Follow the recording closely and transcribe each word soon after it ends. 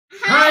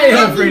Hi,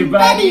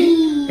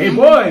 everybody! Hey,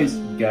 boys,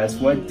 guess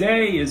what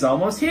day is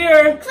almost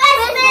here?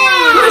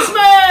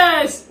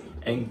 Christmas!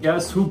 And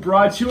guess who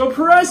brought you a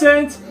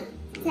present?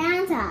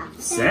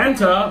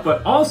 Santa,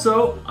 but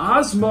also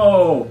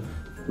OSMO.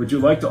 Would you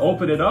like to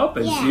open it up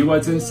and see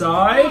what's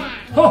inside?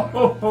 Ho,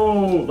 ho,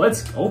 ho!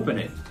 Let's open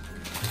it.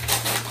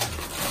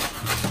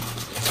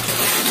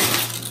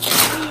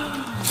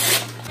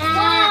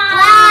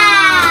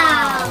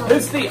 Wow!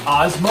 It's the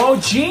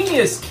OSMO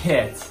Genius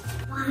Kit.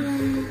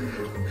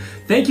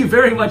 Thank you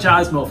very much,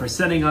 OSMO, for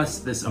sending us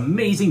this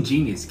amazing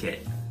Genius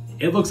Kit.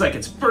 It looks like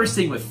it's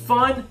bursting with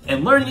fun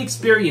and learning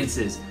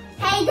experiences.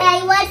 Hey,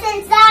 Daddy, what's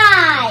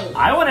inside?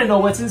 I want to know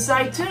what's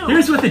inside, too.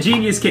 Here's what the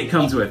Genius Kit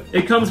comes with.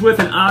 It comes with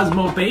an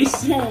OSMO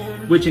base,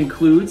 which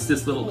includes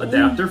this little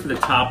adapter for the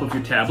top of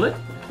your tablet,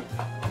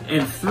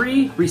 and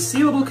 3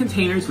 resealable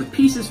containers with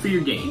pieces for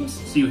your games.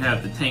 So you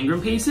have the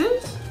Tangram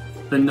pieces,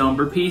 the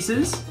number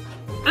pieces,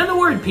 and the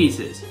word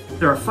pieces.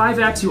 There are 5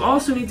 apps you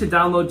also need to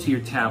download to your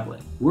tablet.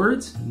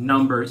 Words,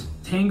 Numbers,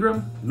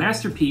 Tangram,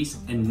 Masterpiece,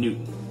 and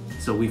Newton.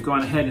 So we've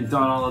gone ahead and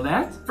done all of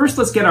that. First,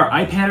 let's get our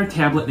iPad or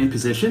tablet in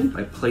position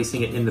by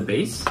placing it in the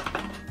base,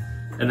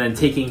 and then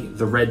taking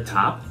the red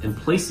top and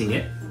placing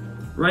it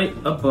right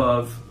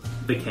above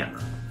the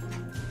camera.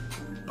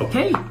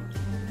 Okay,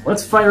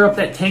 let's fire up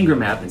that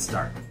Tangram app and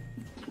start.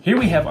 Here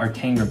we have our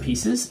Tangram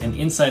pieces, and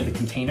inside the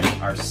container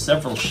are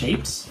several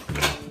shapes.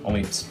 When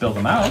we spill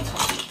them out,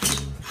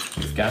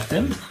 we've got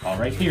them all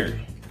right here.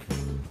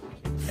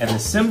 And the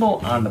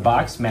symbol on the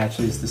box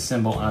matches the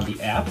symbol on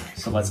the app.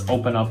 So let's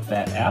open up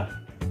that app.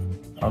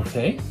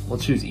 Okay, we'll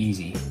choose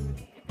easy.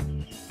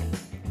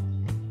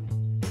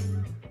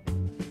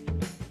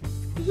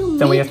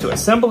 Then we have to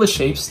assemble the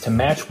shapes to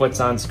match what's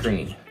on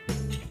screen.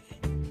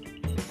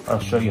 I'll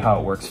show you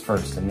how it works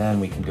first, and then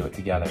we can do it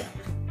together.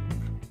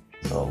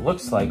 So it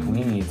looks like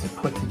we need to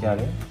put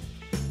together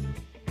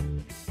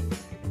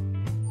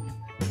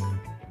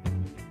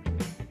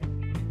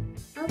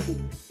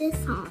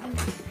this on.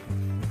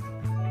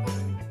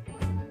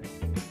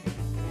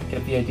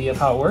 Get the idea of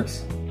how it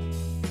works?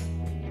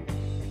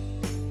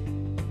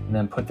 And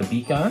then put the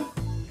beak on.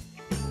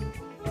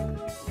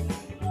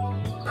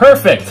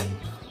 Perfect!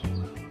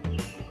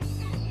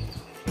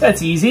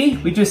 That's easy.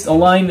 We just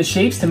align the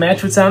shapes to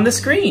match what's on the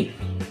screen.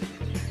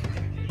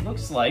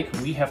 Looks like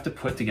we have to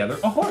put together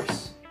a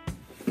horse.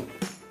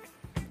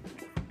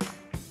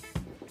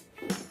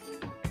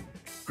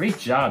 Great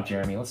job,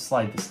 Jeremy. Let's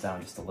slide this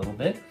down just a little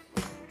bit.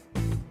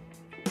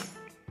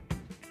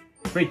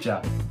 Great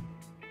job.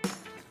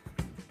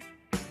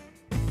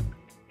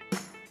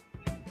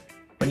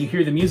 When you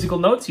hear the musical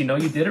notes, you know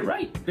you did it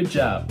right. Good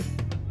job.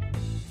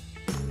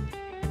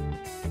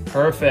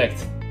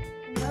 Perfect.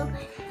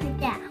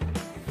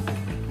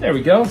 There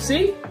we go.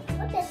 See?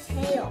 Look at the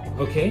tail.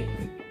 Okay.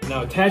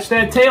 Now attach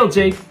that tail,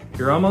 Jake.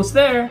 You're almost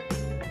there.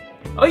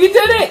 Oh, you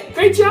did it!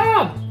 Great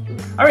job!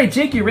 All right,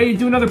 Jake, you ready to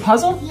do another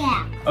puzzle?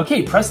 Yeah.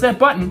 Okay, press that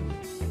button.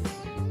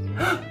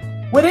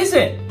 What is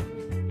it?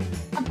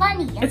 A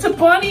bunny. It's a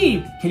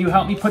bunny! Can you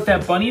help me put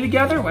that bunny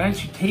together? Why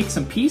don't you take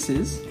some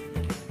pieces?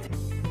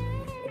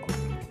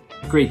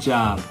 Great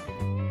job.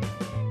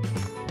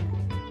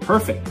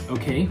 Perfect.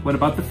 Okay, what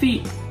about the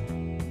feet?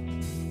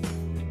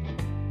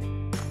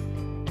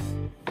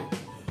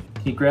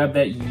 Can you grab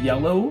that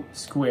yellow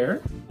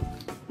square?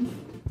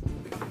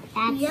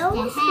 That's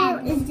yellow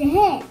square is the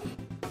head.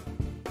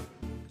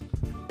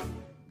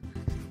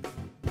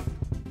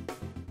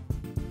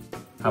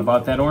 How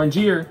about that orange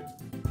ear?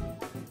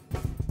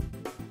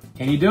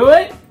 Can you do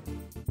it?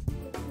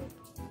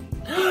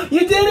 You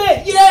did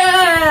it!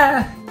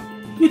 Yeah!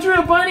 You drew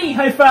a bunny!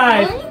 High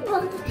five!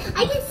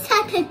 I just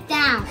set it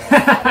down.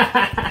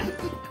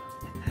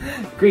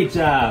 Great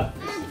job.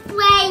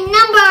 Play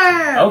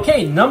number.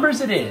 Okay, numbers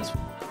it is.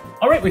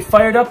 All right, we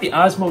fired up the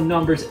OSMO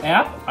Numbers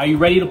app. Are you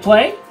ready to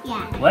play?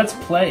 Yeah. Let's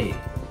play.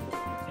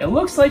 It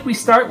looks like we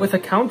start with a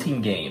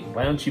counting game.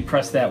 Why don't you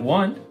press that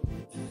 1?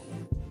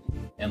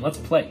 And let's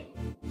play.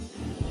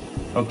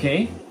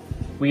 Okay,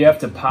 we have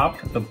to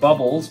pop the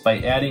bubbles by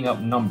adding up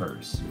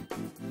numbers.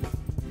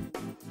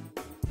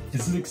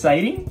 This is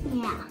exciting?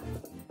 Yeah.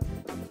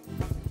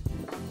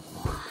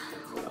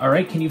 All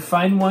right, can you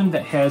find one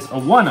that has a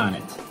 1 on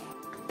it?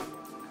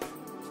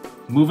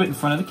 Move it in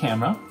front of the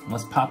camera. And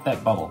let's pop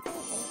that bubble.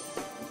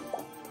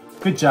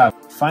 Good job.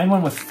 Find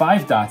one with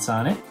 5 dots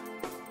on it.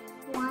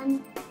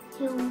 1,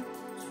 2,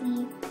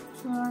 3,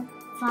 4,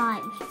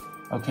 5.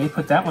 Okay,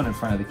 put that one in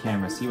front of the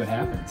camera. See what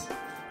happens.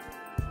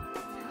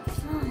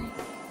 5.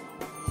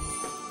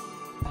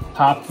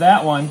 Pop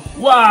that one.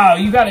 Wow,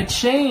 you got a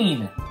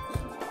chain.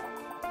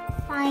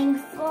 Find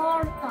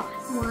 4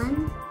 dots.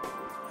 1,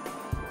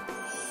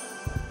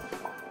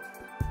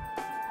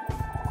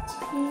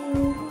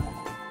 2.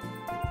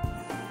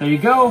 There you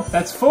go.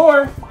 That's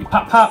 4. You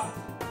pop, pop.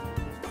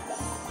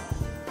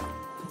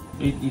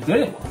 You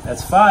did it.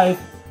 That's 5.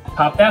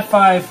 Pop that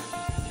 5.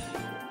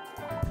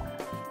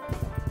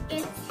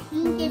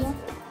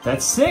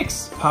 That's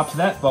 6. Pop to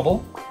that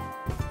bubble.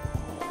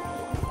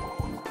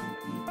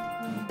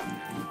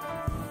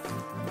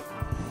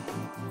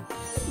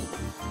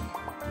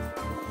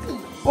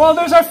 Well,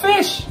 there's our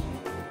fish.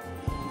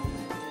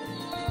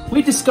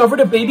 We discovered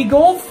a baby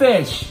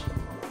goldfish.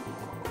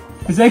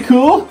 Is that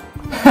cool?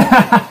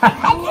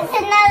 That's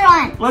another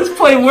one. Let's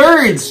play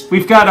words.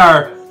 We've got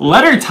our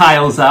letter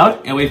tiles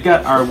out and we've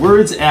got our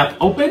words app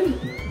open.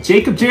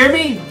 Jacob,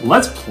 Jeremy,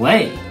 let's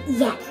play.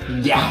 Yeah.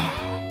 Yeah.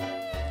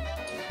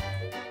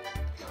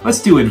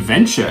 Let's do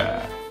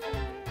adventure.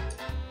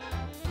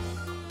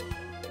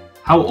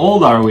 How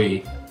old are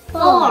we?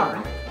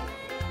 4.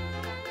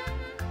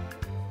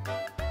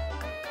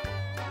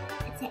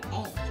 It's an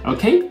A.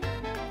 Okay,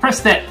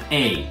 press that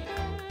A.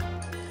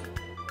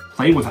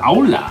 Play with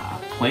Aula.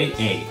 Play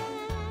A.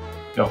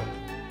 Go.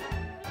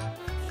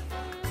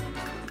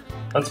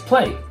 Let's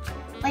play.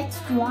 Let's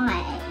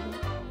try.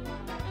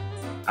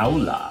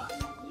 Aula.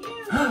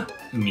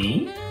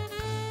 Me?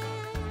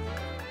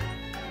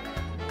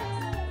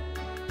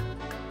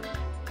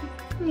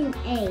 Find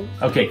A.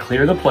 Okay,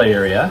 clear the play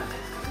area.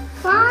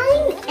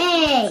 Find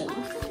A.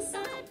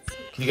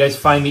 Can you guys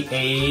find the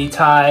A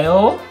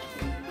tile?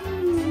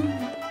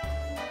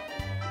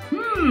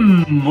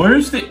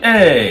 Where's the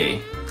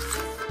A?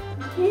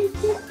 Here's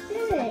the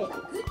A.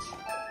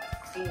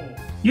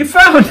 You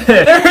found it!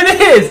 There it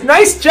is!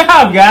 Nice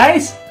job,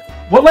 guys!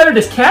 What letter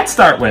does cat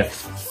start with?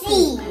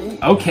 C.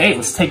 Okay,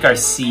 let's take our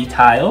C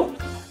tile.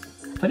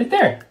 Put it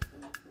there.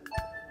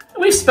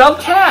 We spelled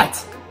cat!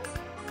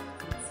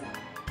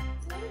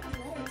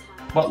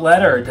 What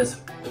letter does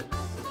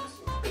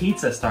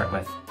pizza start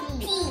with?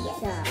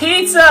 Pizza.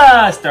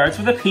 Pizza! Starts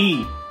with a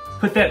P.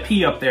 Put that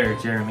P up there,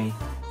 Jeremy.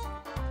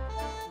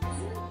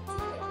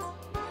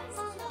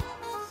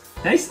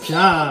 Nice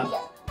job.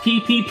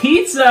 PP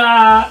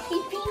pizza!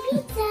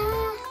 Pizza.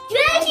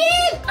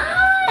 Dragon!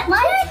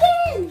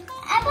 Dragon!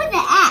 I put the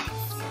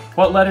X.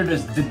 What letter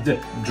does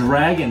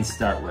dragon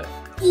start with?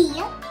 D.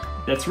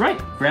 That's right.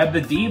 Grab the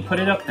D, put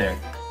it up there.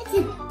 It's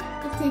a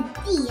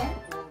D.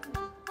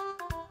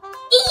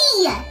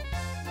 E.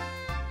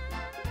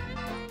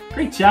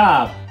 Great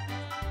job.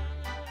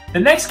 The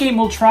next game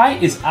we'll try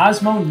is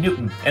Osmo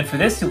Newton. And for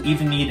this, you'll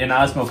either need an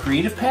Osmo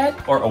Creative Pad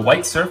or a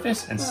white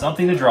surface and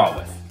something to draw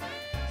with.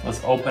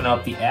 Let's open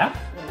up the app.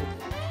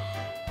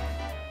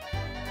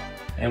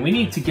 And we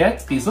need to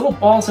get these little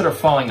balls that are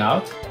falling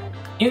out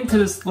into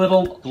this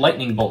little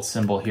lightning bolt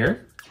symbol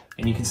here.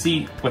 And you can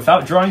see,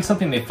 without drawing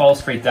something, they fall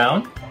straight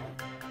down.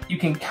 You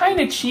can kind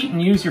of cheat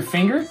and use your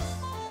finger.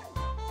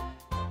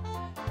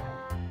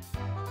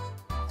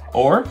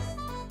 Or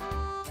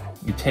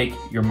you take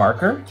your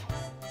marker,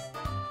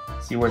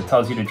 see where it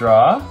tells you to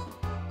draw.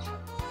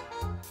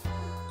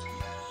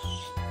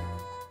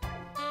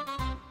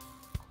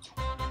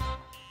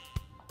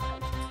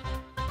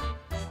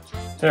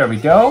 There we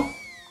go.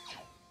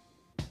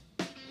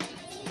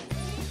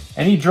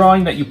 Any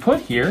drawing that you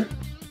put here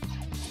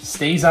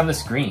stays on the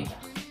screen.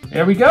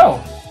 There we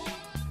go.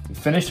 We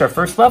finished our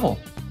first level.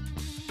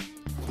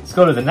 Let's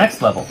go to the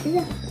next level.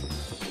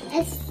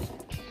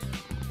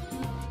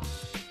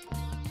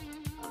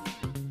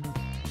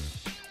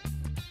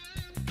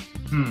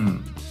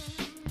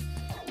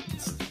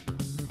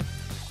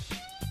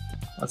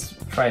 Let's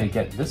try to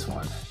get this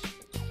one.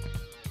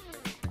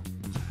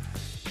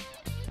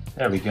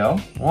 There we go.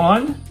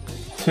 1,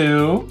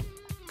 2,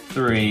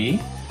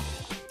 3.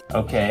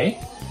 Okay.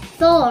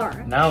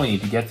 4. Now we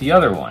need to get the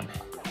other one.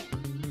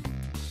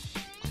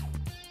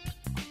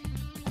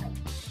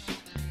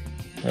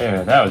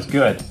 There, that was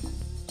good.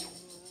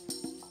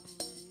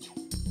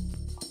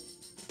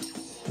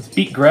 Let's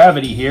beat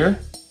gravity here.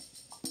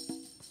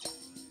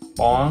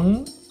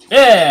 Bong.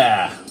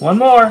 Yeah! One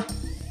more.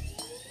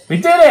 We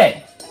did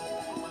it!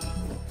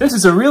 This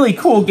is a really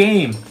cool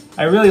game.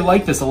 I really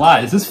like this a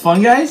lot. Is this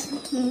fun, guys?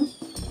 Mm-hmm.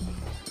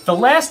 The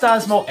last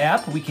Osmo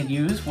app we can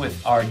use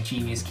with our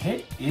Genius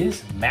Kit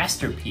is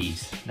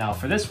Masterpiece. Now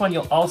for this one,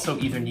 you'll also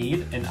either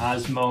need an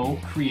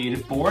Osmo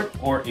Creative Board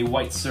or a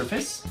white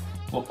surface.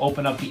 We'll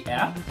open up the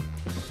app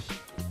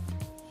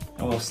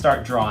and we'll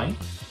start drawing.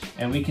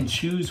 And we can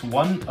choose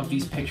one of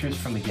these pictures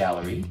from the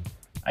gallery.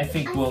 I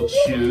think we'll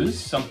choose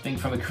something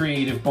from the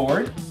Creative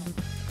Board.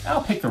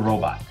 I'll pick the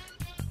robot.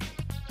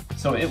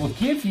 So it will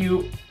give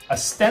you a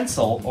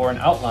stencil or an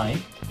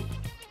outline,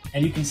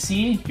 and you can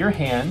see your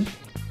hand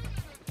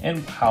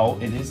and how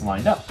it is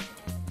lined up.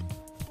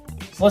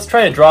 So let's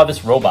try to draw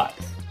this robot.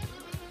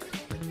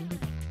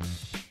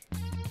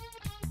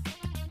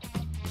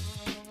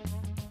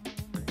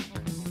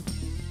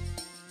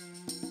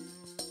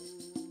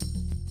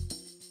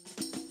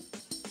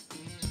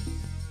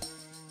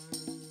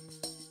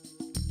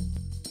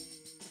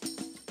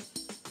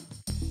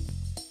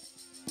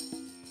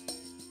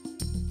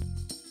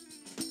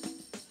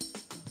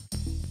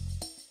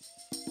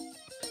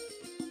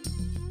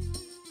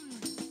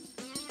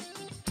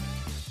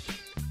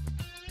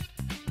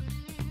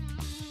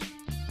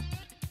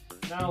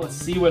 Now let's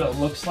see what it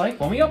looks like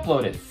when we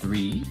upload it.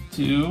 3,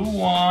 2,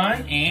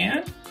 1,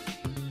 and...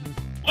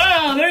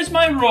 Wow, there's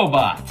my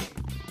robot!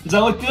 Does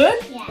that look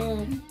good?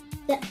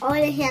 Yeah. All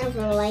the hands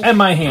are like... And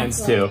my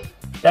hands too.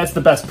 That's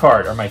the best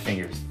part, are my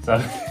fingers.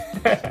 So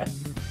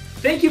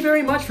Thank you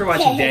very much for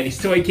watching Daddy's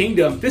Toy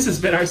Kingdom. This has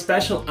been our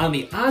special on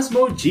the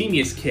OSMO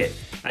Genius Kit.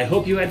 I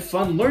hope you had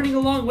fun learning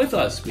along with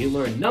us. We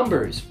learned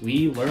numbers,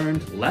 we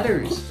learned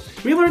letters,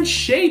 we learned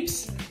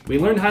shapes, we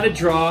learned how to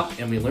draw,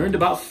 and we learned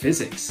about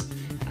physics.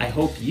 I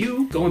hope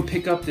you go and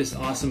pick up this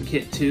awesome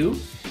kit too,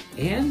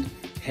 and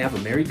have a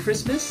Merry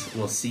Christmas.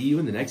 We'll see you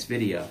in the next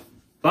video.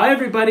 Bye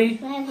everybody.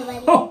 Bye everybody.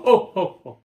 Ho, ho, ho, ho.